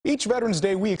Each Veterans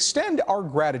Day, we extend our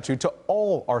gratitude to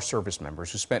all our service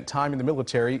members who spent time in the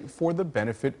military for the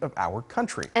benefit of our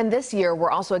country. And this year, we're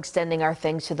also extending our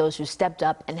thanks to those who stepped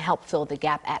up and helped fill the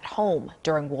gap at home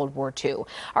during World War II.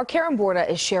 Our Karen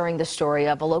Borta is sharing the story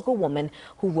of a local woman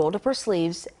who rolled up her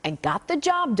sleeves and got the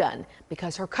job done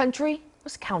because her country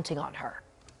was counting on her.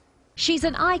 She's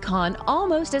an icon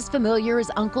almost as familiar as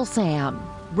Uncle Sam,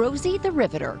 Rosie the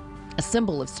Riveter. A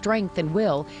symbol of strength and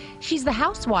will, she's the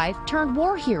housewife turned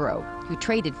war hero who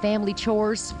traded family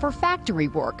chores for factory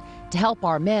work to help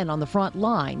our men on the front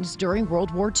lines during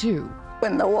World War II.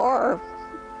 When the war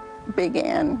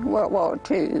began, World War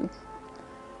II,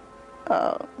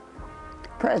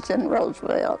 President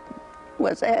Roosevelt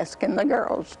was asking the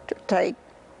girls to take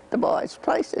the boys'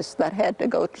 places that had to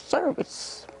go to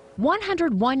service.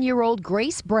 101-year-old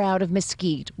Grace Brown of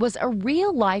Mesquite was a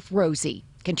real-life Rosie,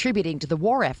 contributing to the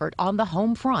war effort on the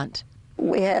home front.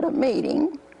 We had a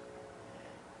meeting,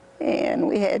 and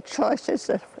we had choices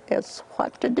as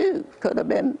what to do. Could have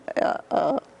been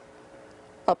a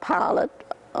pilot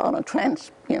on a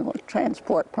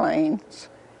transport planes,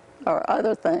 or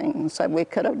other things that we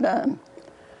could have done.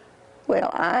 Well,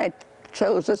 I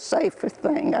chose a safer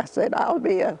thing. I said, I'll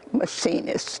be a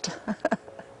machinist.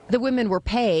 The women were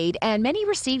paid, and many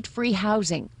received free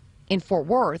housing. In Fort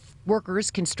Worth, workers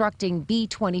constructing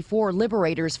B-24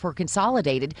 Liberators for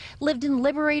Consolidated lived in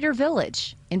Liberator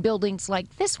Village in buildings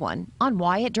like this one on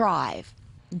Wyatt Drive.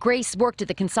 Grace worked at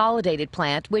the Consolidated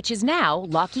plant, which is now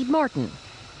Lockheed Martin.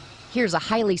 Here's a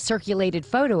highly circulated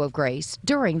photo of Grace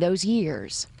during those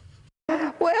years.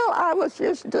 Well, I was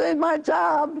just doing my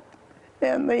job,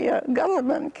 and the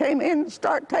government came in and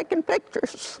started taking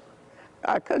pictures.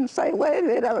 I couldn't say, wait a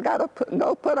minute, I've got to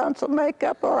go put on some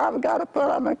makeup, or I've got to put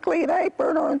on a clean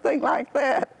apron or anything like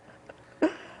that.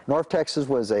 North Texas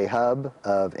was a hub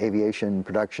of aviation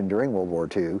production during World War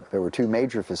II. There were two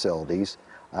major facilities.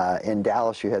 In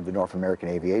Dallas, you had the North American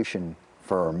Aviation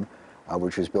Firm,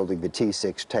 which was building the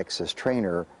T-6 Texas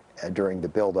trainer during the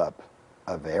buildup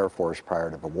of the Air Force prior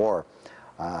to the war.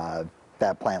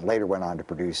 That plant later went on to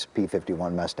produce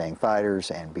P-51 Mustang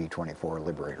fighters and B-24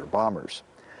 Liberator bombers.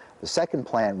 The second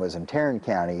plant was in Tarrant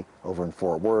County over in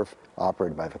Fort Worth,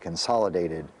 operated by the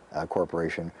Consolidated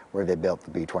Corporation, where they built the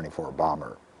B-24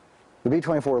 bomber. The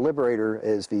B-24 Liberator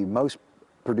is the most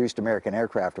produced American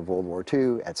aircraft of World War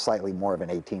II at slightly more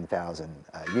than 18,000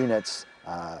 units.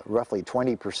 Roughly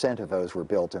 20% of those were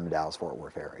built in the Dallas-Fort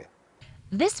Worth area.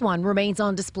 This one remains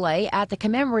on display at the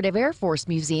Commemorative Air Force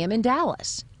Museum in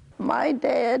Dallas. My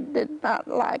dad did not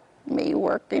like me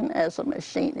working as a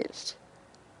machinist.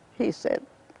 He said,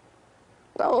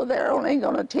 oh, they're only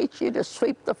going to teach you to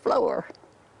sweep the floor.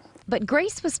 But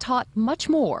Grace was taught much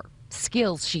more,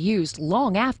 skills she used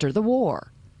long after the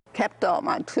war. Kept all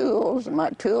my tools in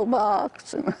my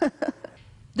toolbox.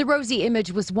 The Rosie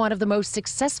image was one of the most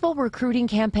successful recruiting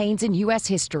campaigns in U.S.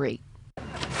 history.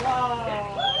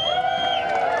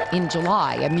 In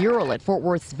July, a mural at Fort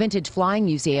Worth's Vintage Flying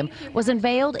Museum was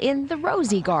unveiled in the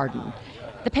Rosie Garden.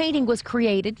 The painting was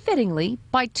created, fittingly,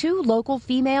 by two local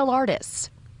female artists.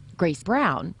 Grace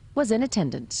Brown was in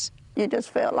attendance. You just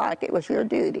felt like it was your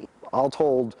duty. All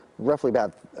told, roughly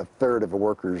about a third of the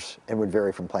workers, and would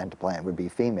vary from plant to plant, would be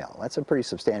female. That's a pretty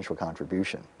substantial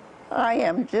contribution. I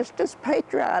am just as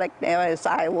patriotic now as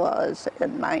I was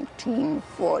in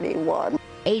 1941.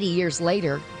 80 years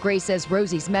later, Grace says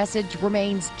Rosie's message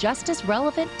remains just as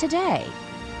relevant today.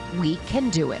 We can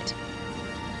do it.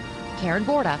 Karen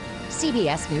Borta,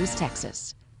 CBS News,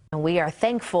 Texas. And we are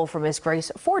thankful for Ms.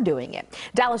 Grace for doing it.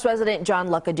 Dallas resident John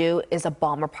Luckadoo was a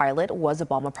bomber pilot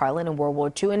in World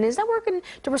War II, and is now working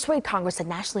to persuade Congress to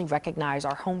nationally recognize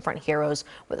our home front heroes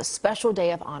with a special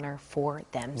day of honor for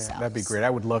themselves. Yeah, that'd be great. I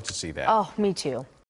would love to see that. Oh, me too.